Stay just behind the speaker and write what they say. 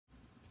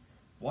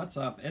What's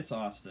up? It's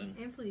Austin.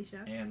 And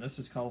Felicia. And this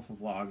is Colorful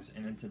Vlogs.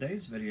 And in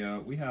today's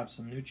video, we have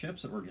some new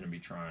chips that we're going to be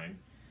trying.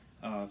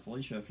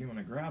 Felicia, if you want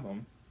to grab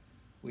them,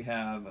 we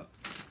have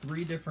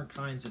 3 different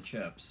kinds of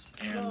chips.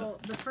 And well,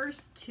 the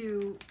first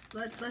two,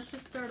 let's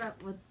just start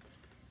out with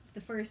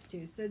the first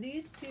two. So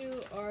these two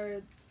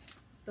are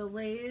the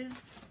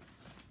Lays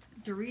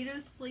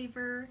Doritos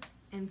flavor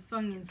and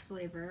Funyuns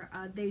flavor.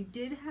 They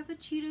did have a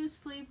Cheetos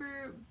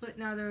flavor, but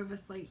neither of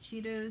us like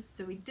Cheetos,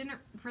 so we didn't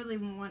really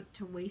want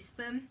to waste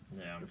them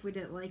if we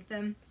didn't like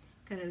them,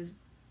 because,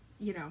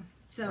 you know,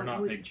 so we're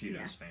not big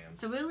Cheetos fans.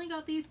 So we only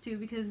got these two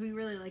because we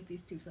really like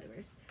these two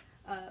flavors.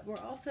 We're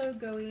also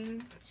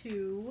going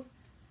to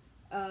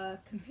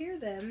compare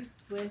them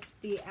with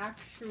the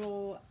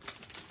actual,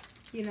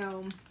 you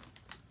know,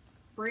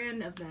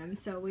 brand of them.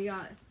 So we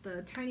got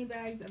the tiny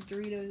bags of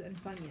Doritos and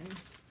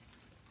Funyuns.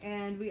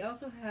 And we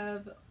also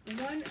have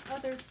one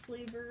other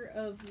flavor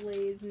of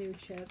Lay's new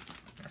chips.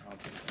 I'll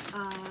take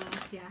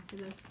that. Yeah,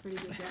 because that's a pretty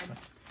good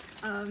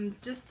job.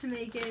 Just to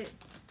make it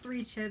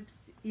 3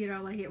 chips, you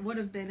know, like it would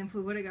have been if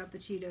we would have got the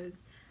Cheetos.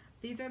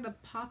 These are the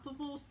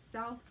Poppable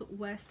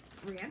Southwest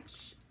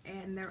Ranch,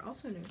 and they're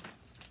also new.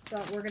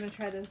 So we're going to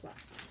try those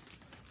last.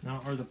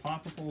 Now, are the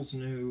Poppables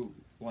new,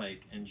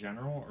 like, in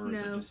general, or is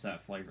it just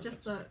that flavor?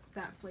 Just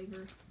that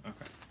flavor.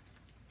 Okay.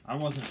 I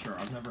wasn't sure.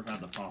 I've never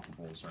had the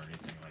Poppables or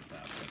anything like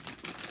that.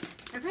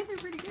 But I think they're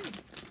pretty good.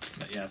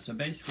 But yeah, so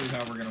basically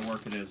how we're going to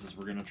work it is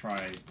we're going to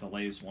try the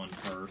Lay's one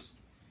first,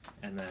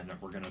 and then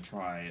we're going to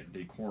try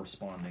the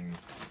corresponding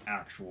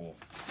actual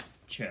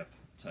chip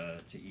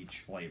to each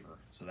flavor.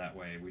 So that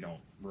way we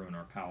don't ruin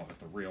our palate with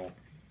the real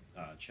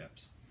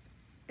chips.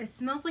 It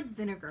smells like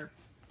vinegar.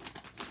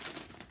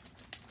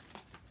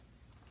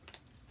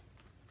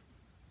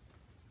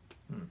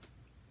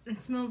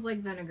 It smells like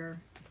vinegar.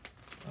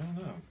 I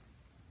don't know.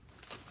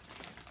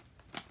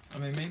 I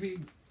mean, maybe,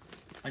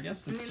 I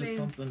guess it's just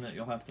something that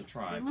you'll have to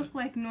try. They look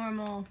like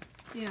normal,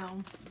 you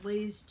know,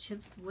 Lay's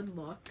chips would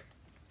look.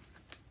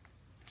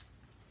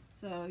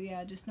 So,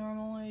 yeah, just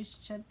normal Lay's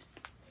chips.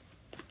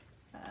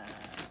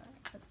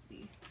 Let's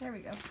see. There we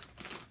go.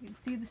 You can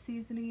see the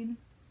seasoning.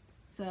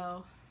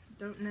 So,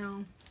 don't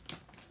know.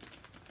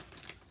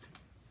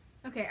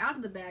 Okay, out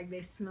of the bag,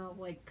 they smell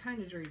like kind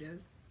of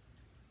Doritos.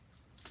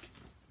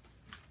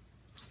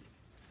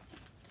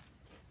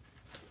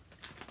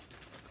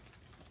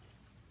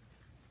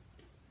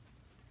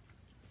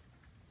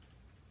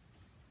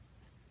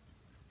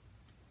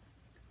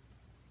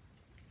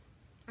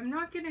 I'm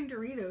not getting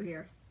Dorito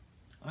here.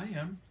 I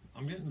am.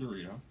 I'm getting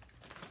Dorito.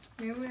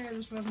 Maybe there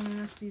just wasn't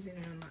enough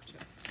seasoning on that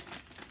chip.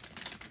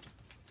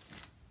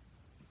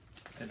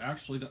 It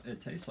actually, it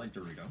tastes like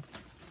Dorito.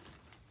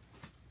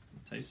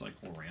 It tastes like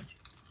Cool Ranch.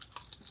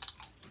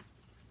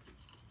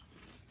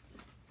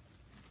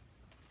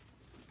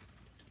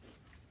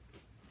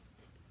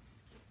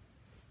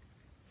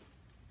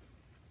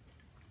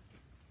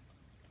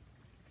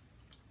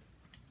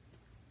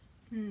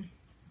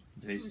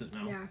 Taste it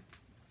now? Yeah.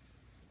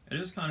 It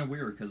is kind of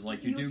weird because,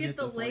 like, you do get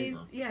the Lays,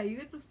 flavor. yeah, you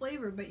get the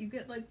flavor, but you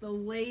get, like, the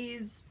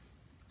Lay's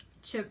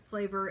chip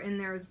flavor in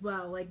there as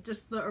well. Like,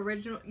 just the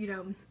original, you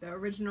know, the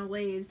original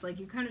Lay's. Like,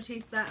 you kind of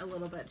taste that a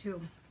little bit,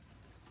 too.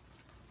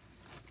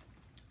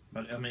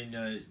 But, I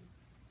mean,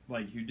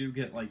 like, you do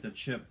get, like, the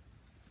chip,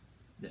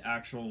 the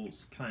actual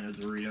kind of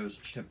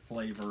Doritos chip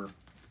flavor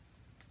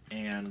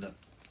and,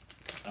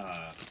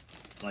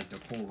 like, the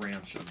Cool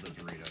Ranch of the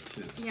Dorito,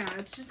 too. Yeah,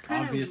 it's just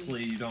kind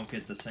Obviously, you don't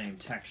get the same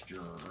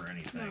texture or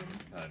anything,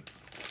 but...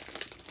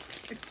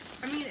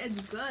 I mean,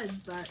 it's good,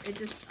 but it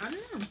just, I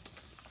don't know.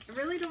 I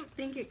really don't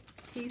think it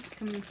tastes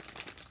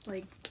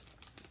like...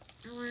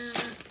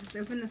 Let's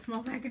open the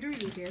small pack of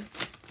Doritos here.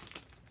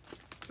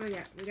 So,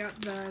 yeah, we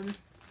got the,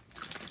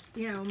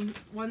 you know,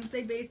 ones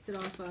they based it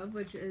off of,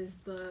 which is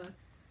the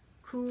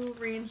Cool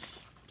Ranch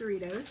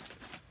Doritos.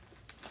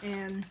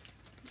 And...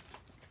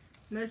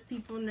 most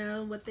people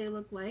know what they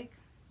look like,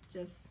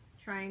 just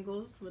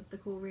triangles with the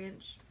Cool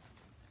Ranch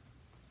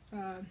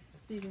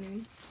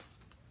seasoning.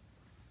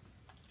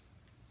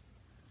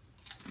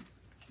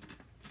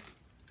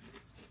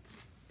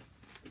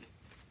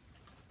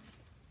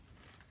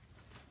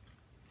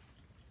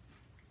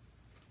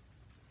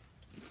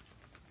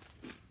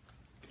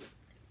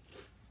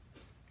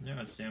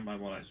 Yeah, I stand by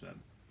what I said.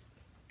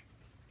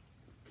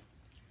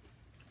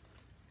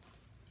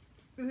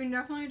 You can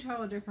definitely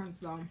tell a difference,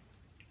 though.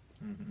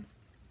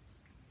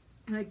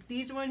 Like,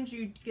 these ones,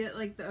 you get,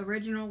 like, the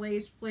original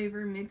Lay's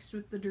flavor mixed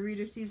with the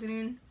Dorito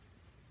seasoning.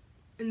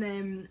 And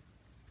then,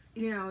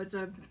 you know, it's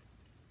a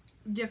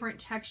different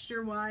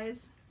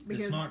texture-wise.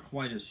 It's not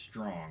quite as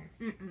strong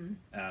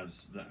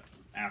as the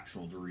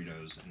actual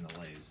Doritos and the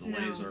Lay's. The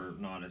Lay's are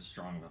not as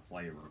strong of a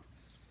flavor.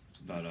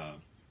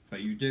 But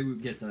you do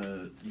get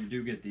the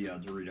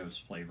Doritos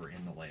flavor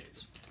in the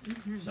Lay's.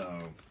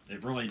 So,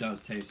 it really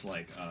does taste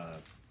like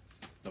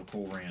the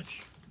Cool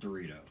Ranch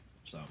Dorito.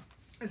 So...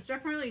 it's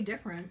definitely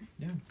different.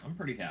 Yeah, I'm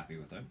pretty happy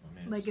with it. I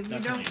mean, like,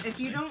 if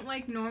you don't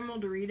like normal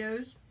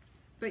Doritos,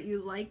 but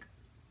you like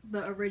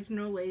the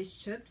original Lay's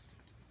chips,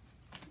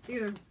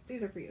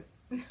 these are for you.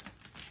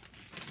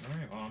 All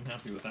right, well, I'm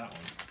happy with that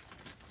one.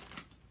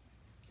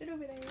 Sit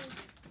over there.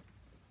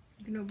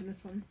 You can open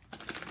this one.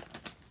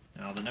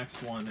 Now the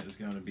next one is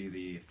going to be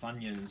the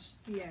Funyuns.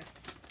 Yes.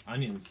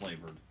 Onion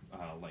flavored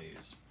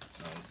Lays.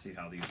 So let's see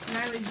how these When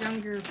I was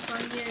younger,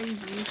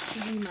 Funyuns used to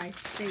be my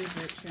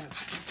favorite chip.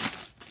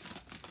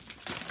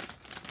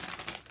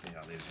 See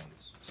how these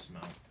ones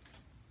smell.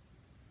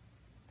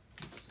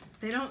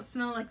 They don't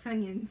smell like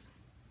Funyuns.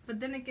 But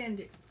then again,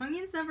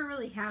 Funyuns never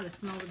really had a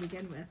smell to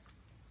begin with.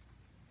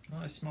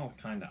 Well, they smell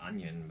kind of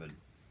onion, but...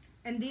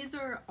 And these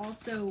are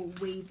also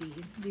wavy.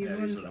 These yeah,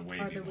 ones these are the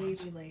wavy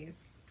wavy ones.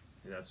 Lays.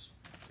 See, that's...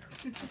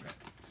 Here, okay.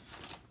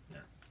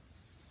 There.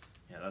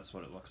 Yeah, that's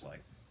what it looks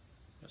like.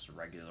 Just a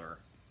regular...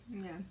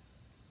 Yeah.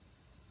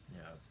 You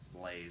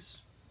know,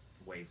 Lays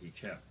wavy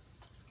chip.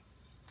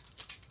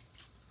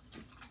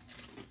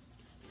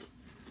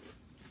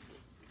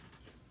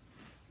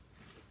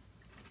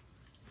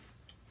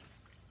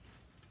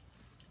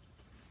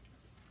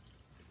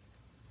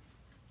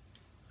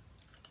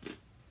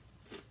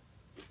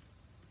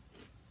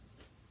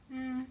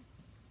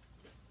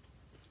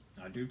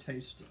 I do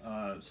taste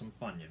some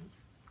Funyun.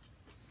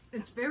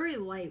 It's very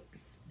light.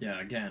 Yeah,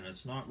 again,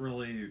 it's not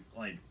really,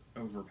 like,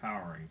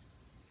 overpowering.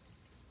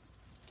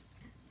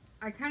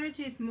 I kind of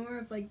taste more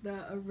of, like,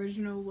 the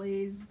original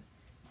Lays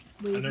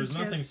wavy And there's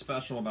chips. nothing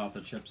special about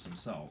the chips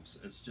themselves.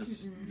 It's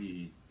just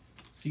the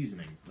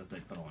seasoning that they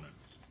put on it.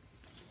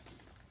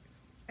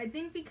 I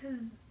think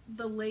because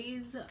the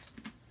Lays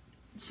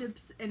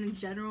chips in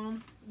general,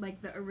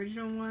 like the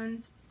original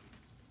ones,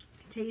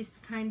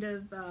 taste kind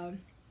of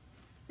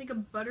like a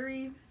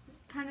buttery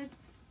kind of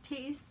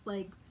taste.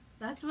 Like,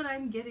 that's what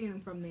I'm getting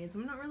from these.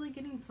 I'm not really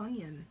getting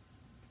Funyun.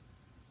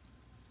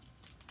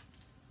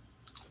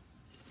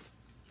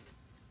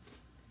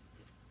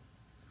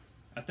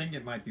 I think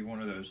it might be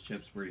one of those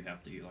chips where you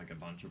have to eat like a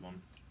bunch of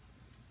them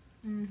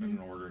in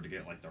order to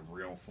get like the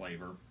real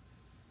flavor.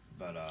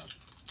 But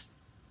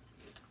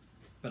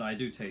I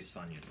do taste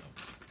Funyun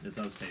though. It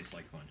does taste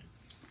like Funyun.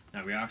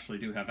 Now we actually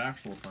do have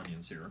actual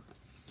Funyuns here.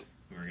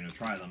 And we're going to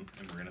try them,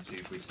 and we're going to see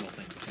if we still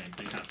think the same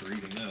thing after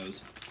eating those.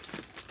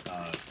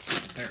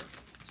 Compare.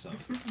 So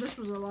This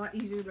was a lot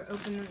easier to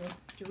open than the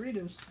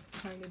Doritos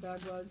tiny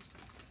bag was.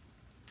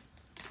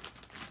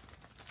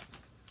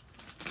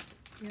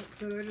 Yep,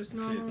 so they're just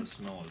let's normal. see if the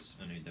smell is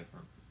any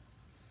different.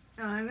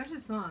 I guess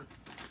it's not.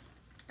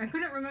 I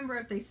couldn't remember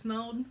if they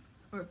smelled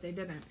or if they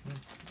didn't.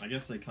 I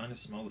guess they kind of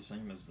smell the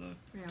same as the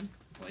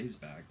Lays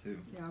bag too.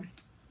 Yeah.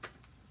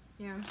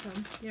 Yeah, so,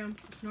 yeah,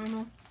 it's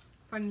normal.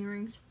 Funyun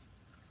rings.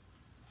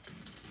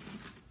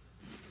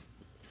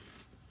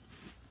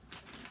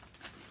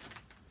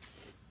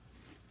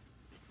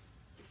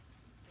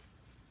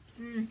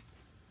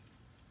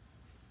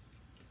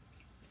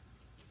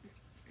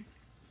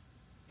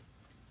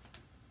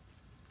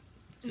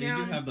 So you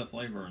do have the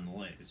flavor in the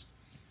Lays.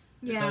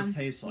 It does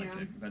taste like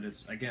it, but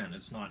it's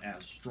not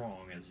as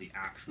strong as the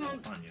actual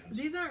Funyuns.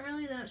 These aren't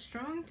really that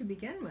strong to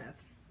begin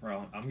with.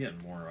 Well, I'm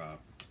getting more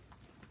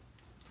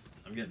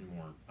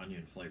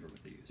onion flavor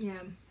with these. Yeah,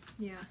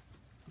 yeah.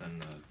 Than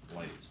the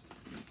Lays.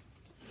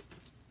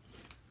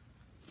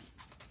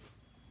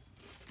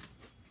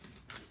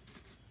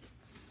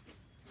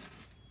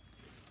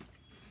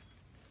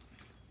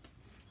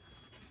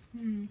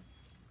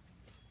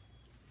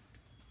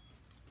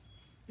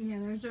 Yeah,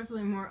 there's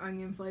definitely more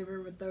onion flavor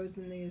with those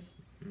than these.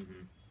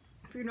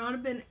 If you're not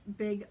a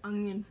big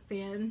onion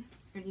fan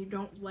and you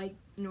don't like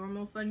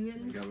normal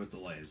Funyuns, go with the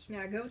Lays.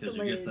 Yeah, go with the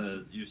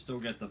Lays. You still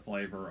get the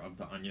flavor of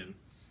the onion,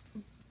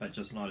 but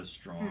just not as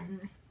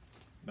strong.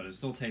 But it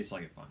still tastes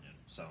like a Funyun.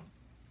 So,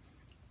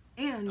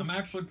 and I'm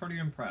actually pretty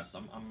impressed.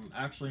 I'm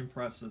actually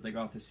impressed that they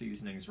got the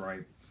seasonings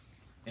right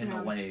in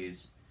the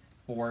Lays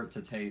for it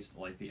to taste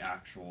like the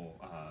actual.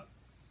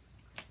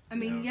 I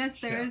mean, yes,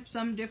 there is chips.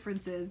 some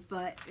differences,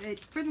 but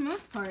for the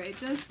most part,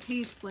 it does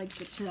taste like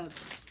the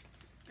chips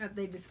that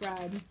they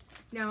describe.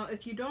 Now,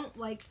 if you don't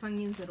like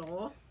Funyuns at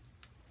all,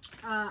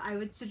 I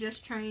would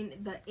suggest trying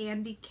the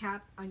Andy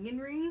Cap onion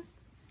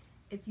rings.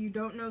 If you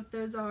don't know what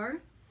those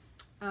are,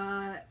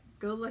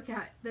 go look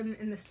at them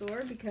in the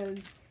store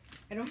because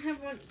I don't have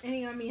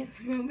any on me at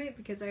the moment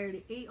because I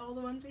already ate all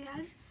the ones we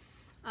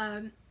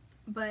had.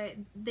 But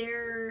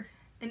they're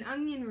an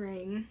onion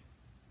ring,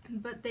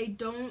 but they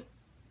don't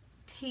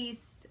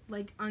taste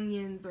like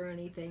onions or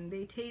anything.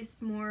 They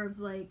taste more of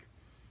like,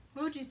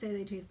 what would you say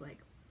they taste like?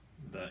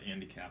 The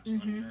Andy Caps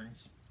onion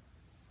rings.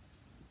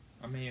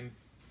 I mean,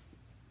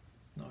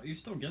 no, you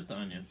still get the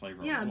onion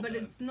flavor. Yeah, a little but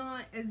bit. it's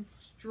not as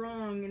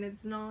strong and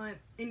it's not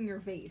in your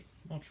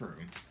face. Well, true.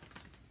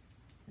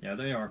 Yeah,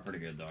 they are pretty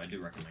good though. I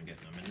do recommend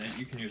getting them, and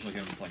you can usually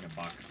get them for like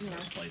 $1 at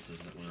most places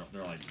that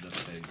they're like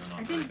this big. They're not.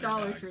 I very think big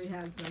Dollar bags. Tree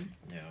has them.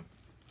 Yeah.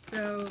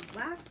 So,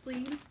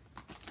 lastly,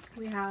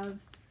 we have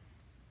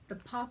the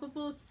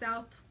Poppable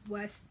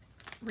Southwest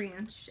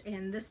Ranch,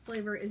 and this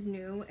flavor is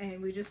new, and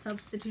we just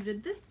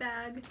substituted this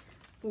bag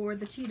for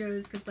the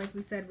Cheetos, because like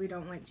we said, we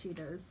don't like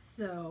Cheetos,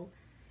 so,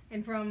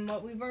 and from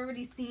what we've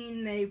already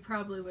seen, they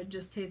probably would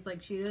just taste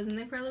like Cheetos, and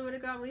they probably would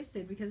have got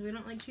wasted, because we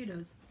don't like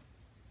Cheetos.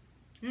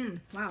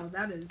 Wow,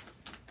 that is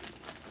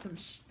some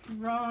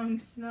strong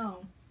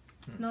smell.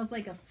 Smells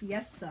like a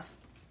fiesta.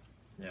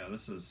 Yeah,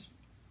 this is...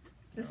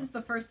 This is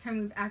the first time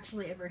we've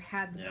actually ever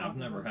had the Poppables. Yeah, I've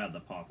never had the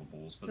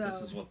Poppables, but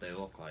this is what they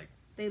look like.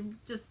 They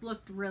just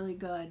looked really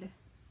good.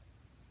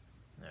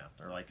 Yeah,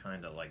 they're like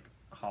kind of like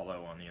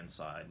hollow on the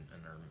inside,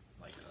 and they're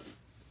like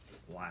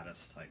a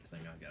lattice type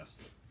thing, I guess.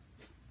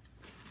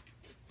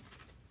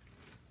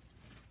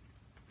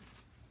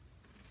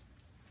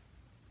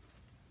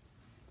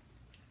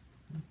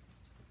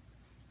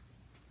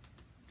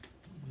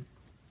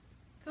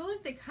 I feel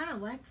like they kind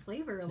of lack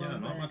flavor a little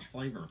bit. Yeah, not much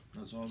flavor.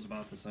 That's what I was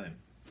about to say.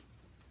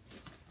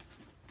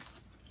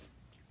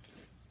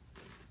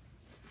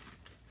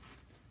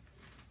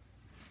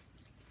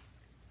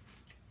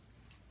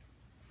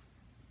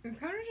 They're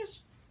kind of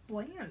just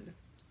bland.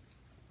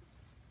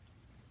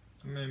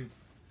 I mean,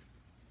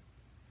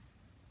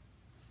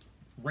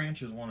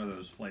 ranch is one of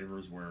those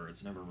flavors where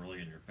it's never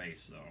really in your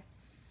face, though.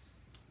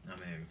 I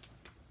mean,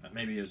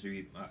 maybe as you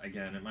eat,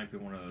 again, it might be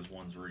one of those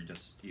ones where you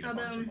just eat a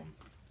bunch of them.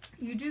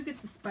 You do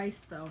get the spice,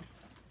 though.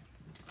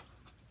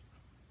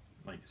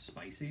 Like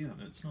spicy?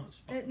 It's not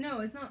spicy. No,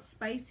 it's not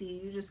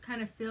spicy. You just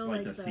kind of feel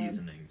like the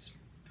seasonings.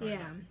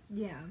 Yeah,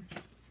 yeah.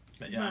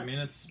 But yeah, I mean,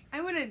 it's... I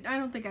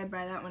don't think I'd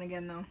buy that one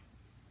again, though.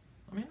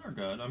 I mean, they're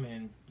good. I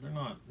mean, they're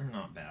not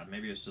bad.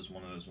 Maybe it's just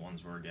one of those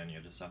ones where, again,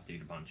 you just have to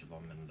eat a bunch of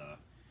them and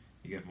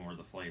you get more of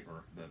the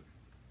flavor. But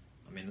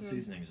I mean, the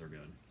seasonings are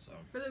good. So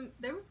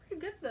they were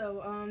pretty good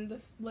though. The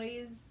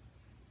Lays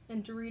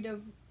and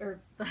Dorito,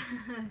 or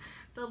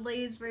the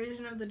Lays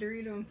version of the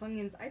Dorito and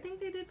Funyuns, I think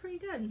they did pretty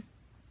good.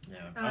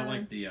 Yeah, I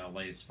like the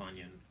Lays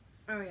Funyun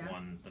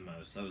one the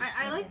most.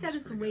 I like that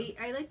it's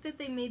I like that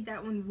they made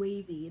that one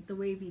wavy, the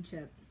wavy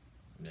chip.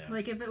 Yeah.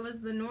 Like, if it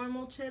was the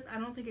normal chip, I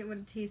don't think it would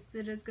have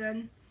tasted as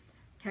good,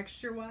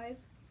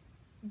 texture-wise.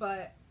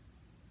 But,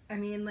 I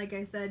mean, like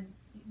I said,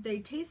 they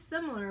taste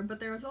similar, but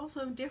there's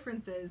also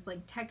differences, like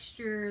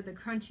texture, the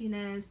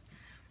crunchiness,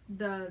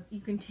 you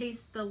can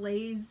taste the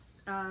Lay's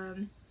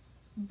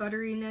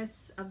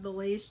butteriness of the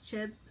Lay's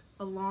chip,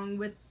 along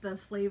with the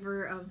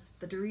flavor of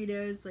the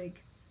Doritos.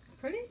 Like,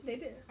 they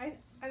did, I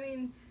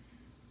mean,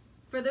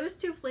 for those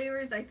two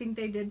flavors, I think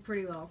they did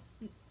pretty well.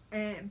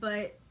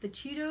 But the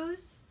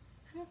Cheetos...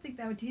 I don't think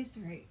that would taste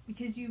right,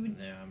 because you would...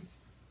 Yeah,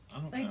 I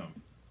don't know.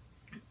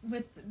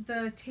 With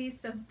the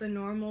taste of the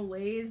normal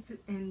Lays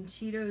and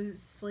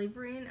Cheetos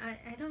flavoring,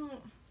 I don't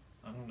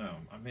know.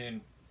 I mean,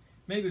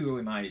 maybe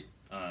we might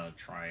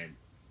try it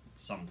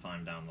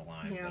sometime down the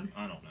line, but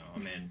I don't know. I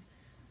mean,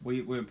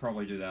 we would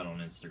probably do that on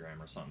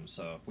Instagram or something,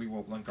 so we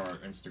will link our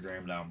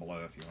Instagram down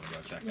below if you want to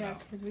go check it out.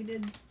 Yes, because we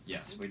did...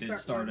 Yes, we did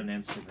start an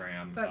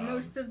Instagram. But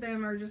most of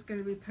them are just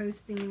going to be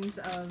postings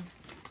of,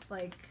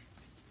 like,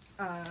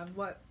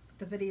 what...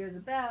 the video's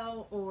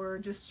about, or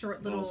just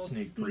short little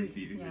sneak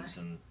previews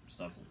and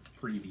stuff.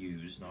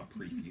 Previews, not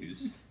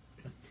previews.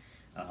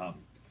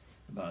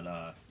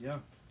 Yeah,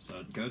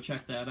 so go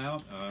check that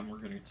out. We're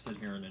gonna sit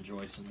here and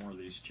enjoy some more of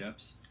these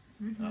chips.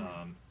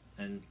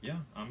 And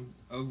yeah, I'm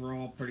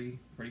overall pretty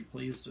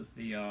pleased with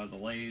the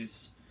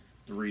Lays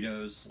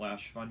Doritos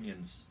 /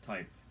 Funyuns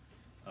type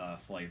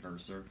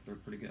flavors. They're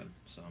pretty good.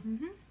 So.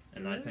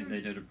 And I think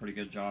they did a pretty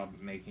good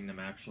job making them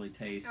actually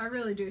taste... I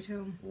really do,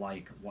 too.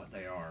 ...like what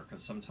they are.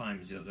 Because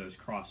sometimes, you know, those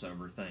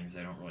crossover things,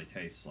 they don't really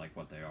taste like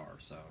what they are,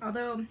 so...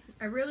 Although,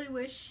 I really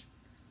wish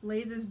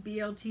Lays'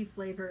 BLT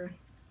flavor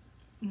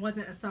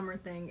wasn't a summer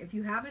thing. If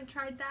you haven't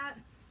tried that,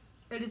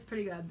 it is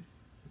pretty good.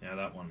 Yeah,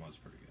 that one was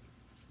pretty good.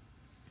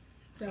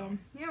 So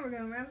yeah, we're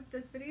going to wrap up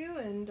this video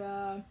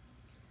and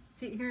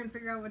sit here and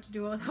figure out what to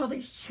do with all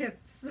these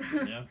chips.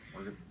 Yeah,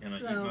 we're going to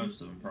eat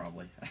most of them,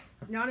 probably.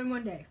 Not in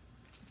one day.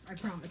 I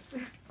promise.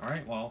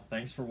 Alright, well,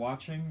 thanks for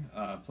watching.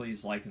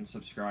 Please like and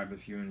subscribe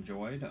if you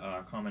enjoyed.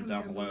 Comment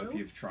down below if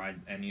you've tried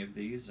any of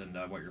these and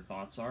what your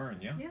thoughts are.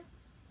 And yeah,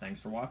 thanks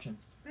for watching.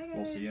 Bye, guys.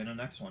 We'll see you in the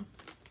next one.